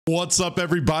What's up,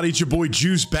 everybody? It's your boy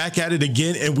Juice back at it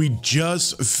again, and we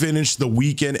just finished the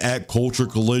weekend at Culture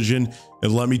Collision,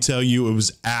 and let me tell you, it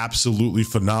was absolutely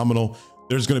phenomenal.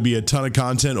 There's going to be a ton of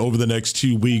content over the next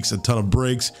 2 weeks, a ton of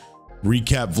breaks,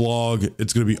 recap vlog.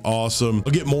 It's going to be awesome.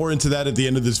 I'll get more into that at the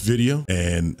end of this video,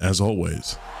 and as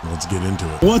always, let's get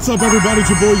into it. What's up, everybody? It's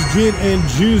your boys Jen and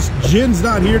Juice. Jen's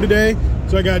not here today,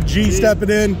 so I got G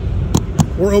stepping in.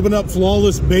 We're opening up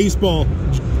Flawless Baseball.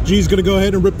 G's gonna go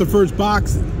ahead and rip the first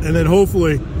box, and then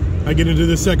hopefully I get into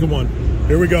the second one.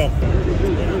 Here we go.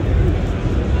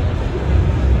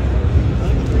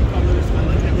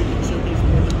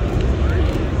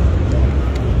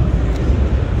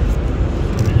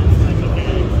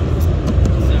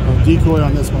 Oh, decoy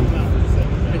on this one.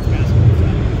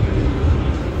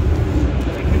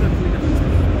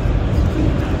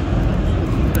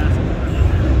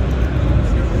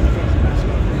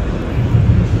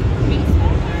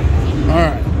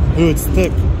 Ooh, it's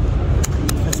thick.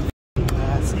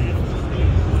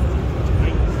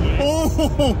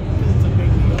 Oh,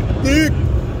 thick.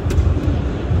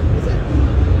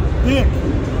 Thick.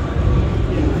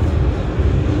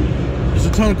 There's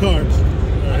a ton of cards. All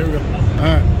right, here we go. All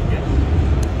right.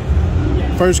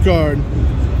 First card.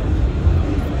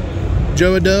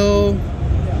 Joe Adele.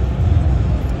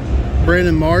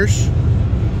 Brandon Marsh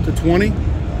to 20.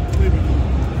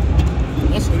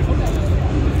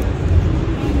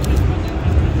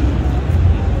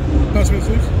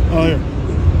 Oh, here.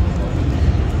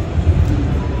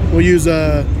 We'll use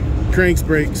cranks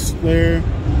brakes there.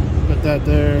 Put that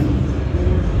there.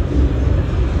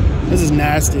 This is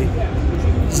nasty.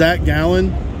 Zach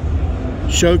Gallen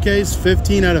showcase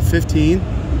 15 out of 15. Look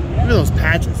at those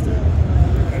patches, dude.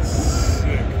 That's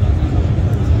sick.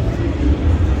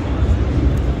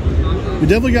 We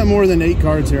definitely got more than 8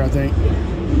 cards here, I think.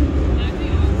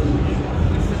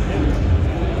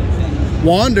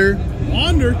 Wander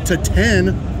to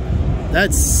 10.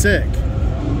 That's sick.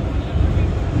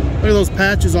 Look at those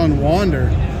patches on Wander.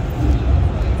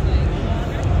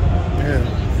 Yeah.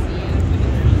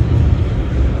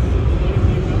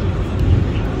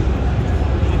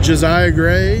 Josiah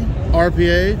Gray,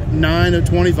 RPA, 9 of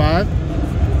 25.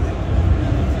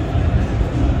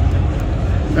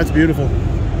 That's beautiful.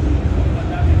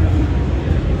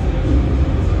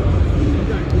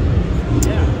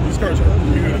 These cards are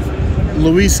beautiful.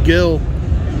 Luis Gill,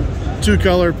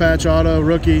 2-color patch auto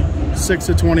rookie, 6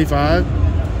 of 25.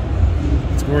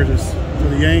 It's gorgeous for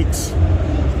the Yanks.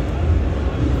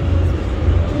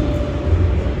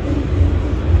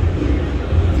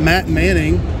 Matt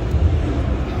Manning,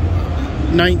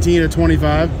 19 of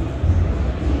 25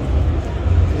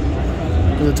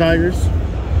 for the Tigers.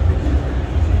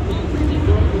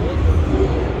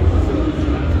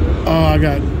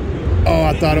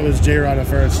 I thought it was J-Rod at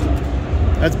first.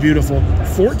 That's beautiful.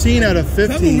 14 out of 15. Is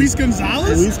that Luis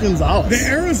Gonzalez? Luis Gonzalez. The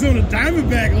Arizona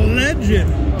Diamondback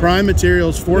legend. Prime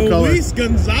Materials, 4-color. Luis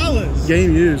Gonzalez.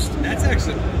 Game used. That's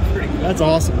actually pretty cool. That's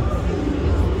awesome.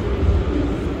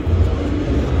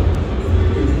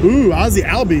 Ooh, Ozzy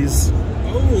Albies.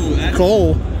 Oh, that's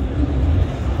Cole.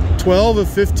 12 of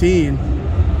 15.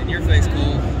 in your face,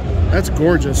 Cole. That's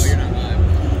gorgeous. Oh, you're not live.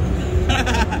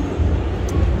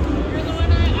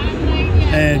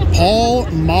 And Paul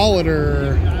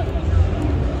Molitor,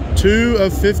 2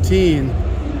 of 15. All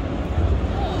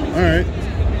right,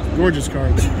 gorgeous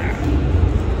cards. Oh,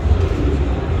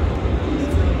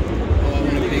 I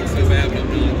want to pink so bad, but I'm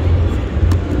not.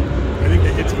 I think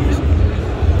they get to me.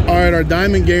 All right, our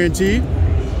diamond guarantee.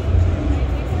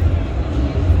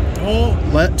 Oh,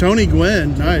 Tony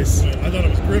Gwynn, nice. I thought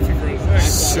it was Griffey for a I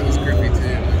second. thought it was Griffey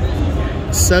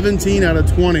too. 17 out of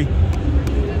 20. Here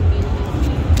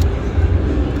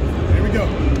we go.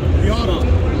 The auto.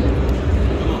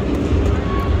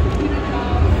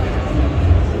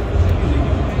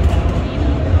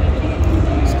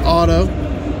 Auto.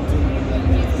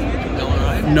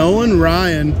 Nolan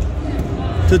Ryan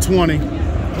to 20.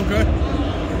 Okay.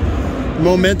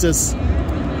 Momentous.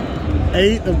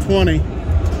 8 of 20.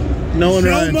 Nolan Show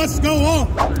Ryan. must go on.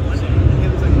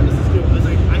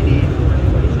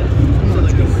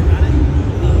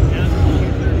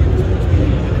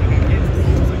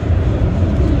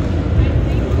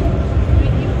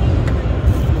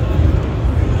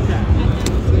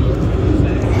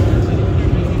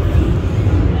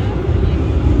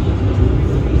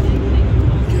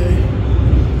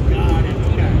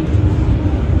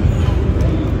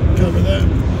 Cover that.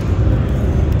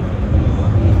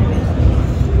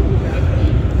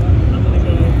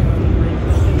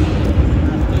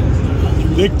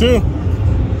 Thick too.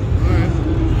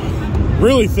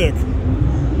 Really thick. I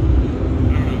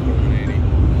don't know, 180.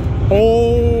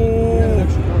 Oh.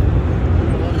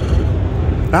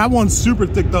 That one's super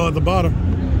thick though at the bottom.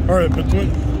 All right,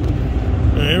 between.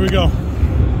 Yeah, here we go.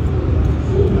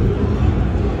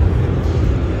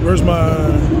 Where's my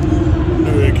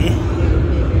doohickey?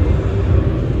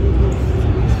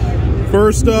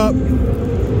 First up,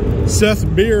 Seth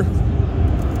Beer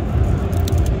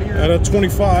at a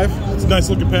 25. It's a nice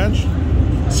looking patch.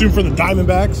 Assume for the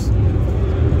Diamondbacks.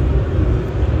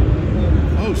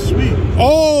 Oh, sweet.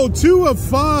 Oh, 2 of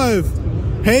 5.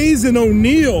 Hayes and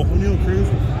O'Neal. O'Neal Cruz.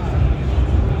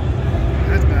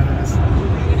 That's badass.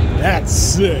 That's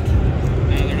sick. No,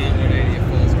 they're not 180 at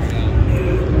fulls right now.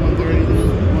 130,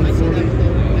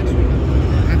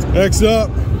 140. Next up,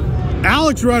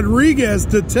 Alex Rodriguez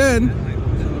to 10.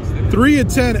 3 of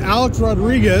 10, Alex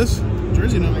Rodriguez.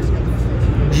 Jersey numbers.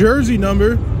 Jersey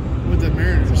number. With the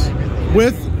Mariners.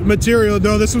 With material.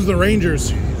 No, this was the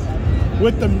Rangers.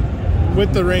 With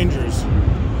the Rangers.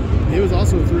 He was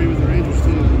also a 3 with the Rangers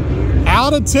too.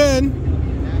 Out of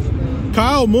 10,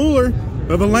 Kyle Mueller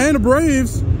of Atlanta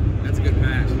Braves. That's a good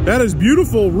patch. That is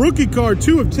beautiful. Rookie card,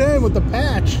 2 of 10 with the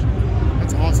patch.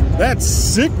 That's awesome. That's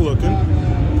sick looking.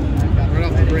 Right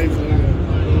off the Braves logo.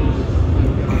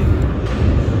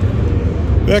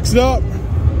 Next up,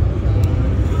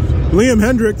 Liam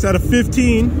Hendricks out of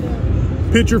 15.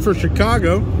 Pitcher for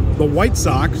Chicago, the White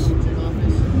Sox.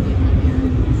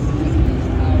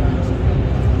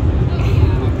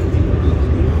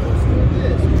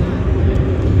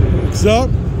 Next up,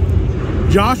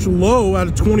 Josh Lowe out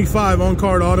of 25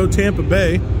 on-card auto, Tampa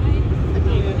Bay,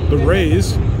 the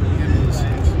Rays.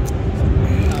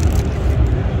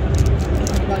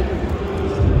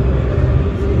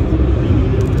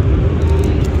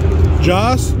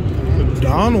 Josh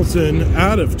Donaldson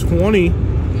out of 20,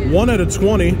 1 out of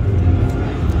 20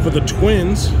 for the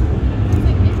Twins.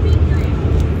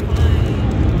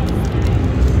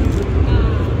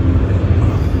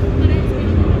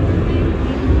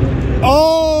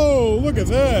 Oh, look at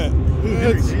that.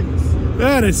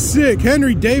 That is sick.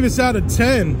 Henry Davis out of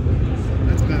 10.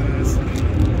 That's badass.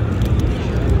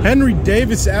 Henry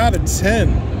Davis out of 10.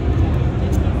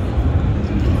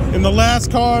 In the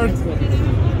last card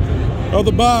of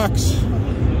the box,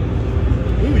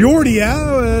 Yordi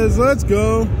Alvarez, let's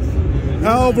go.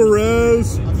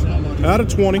 Alvarez out of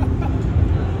 20.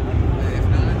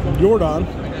 Jordan.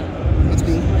 That's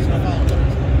cool.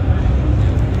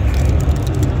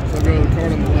 So I'll go to the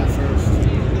card on the left first.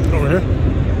 Over here.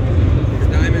 Your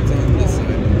diamond's on this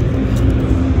side.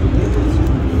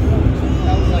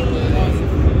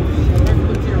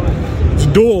 It's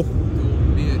dual.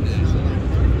 Be a dish.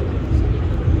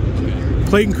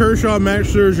 Clayton Kershaw, Max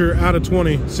Scherzer out of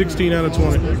 20. 16 out of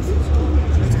 20.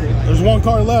 There's one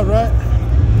card left, right?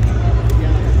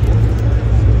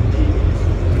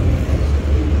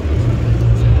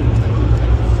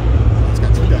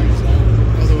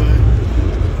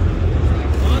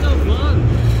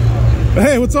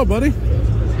 Hey, what's up, buddy?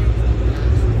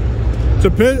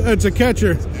 It's a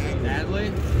catcher.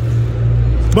 Badly?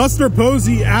 Buster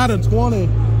Posey out of 20.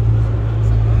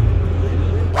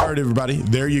 All right, everybody,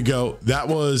 there you go. That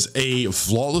was a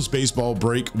flawless baseball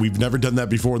break. We've never done that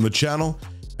before on the channel,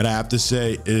 and I have to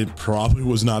say it probably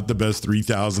was not the best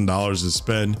 $3,000 to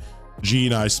spend. G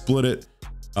and I split it.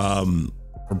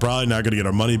 We're probably not going to get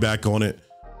our money back on it.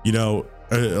 You know,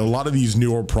 a lot of these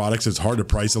newer products, it's hard to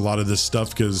price a lot of this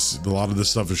stuff because a lot of this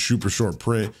stuff is super short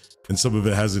print and some of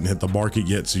it hasn't hit the market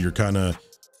yet. So you're kind of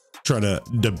trying to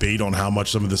debate on how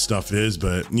much some of this stuff is,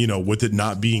 but you know, with it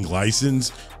not being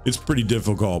licensed, it's pretty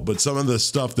difficult. But some of the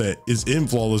stuff that is in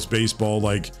flawless baseball,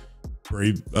 like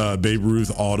Babe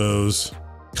Ruth autos,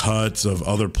 cuts of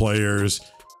other players,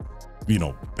 you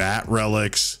know, bat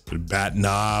relics, bat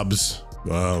knobs,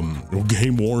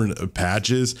 game worn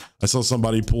patches. I saw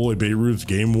somebody pull a Babe Ruth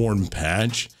game worn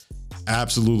patch.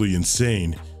 Absolutely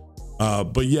insane.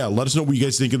 But yeah, let us know what you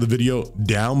guys think of the video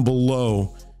down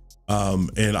below.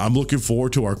 And I'm looking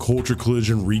forward to our Culture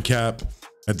Collision recap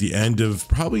at the end of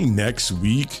probably next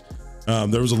week.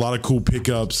 There was a lot of cool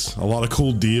pickups, a lot of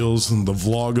cool deals, and the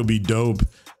vlog will be dope.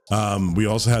 We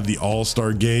also had the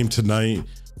All-Star game tonight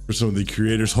for some of the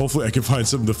creators. Hopefully I can find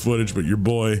some of the footage, but your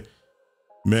boy,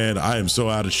 man, I am so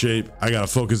out of shape. I got to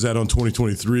focus that on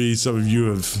 2023. Some of you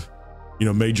have, you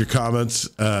know, made your comments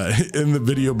in the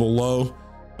video below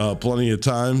plenty of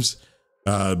times.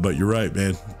 But you're right,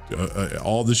 man.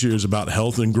 All this year is about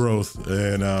health and growth,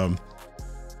 and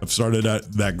I've started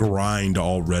that grind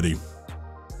already.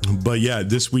 But yeah,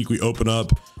 this week we open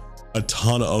up a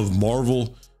ton of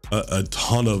Marvel, a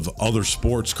ton of other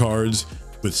sports cards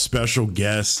with special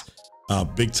guests,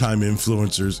 big time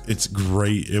influencers. It's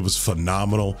great. It was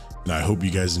phenomenal, and I hope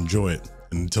you guys enjoy it.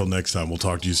 And until next time, we'll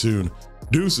talk to you soon.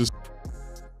 Deuces.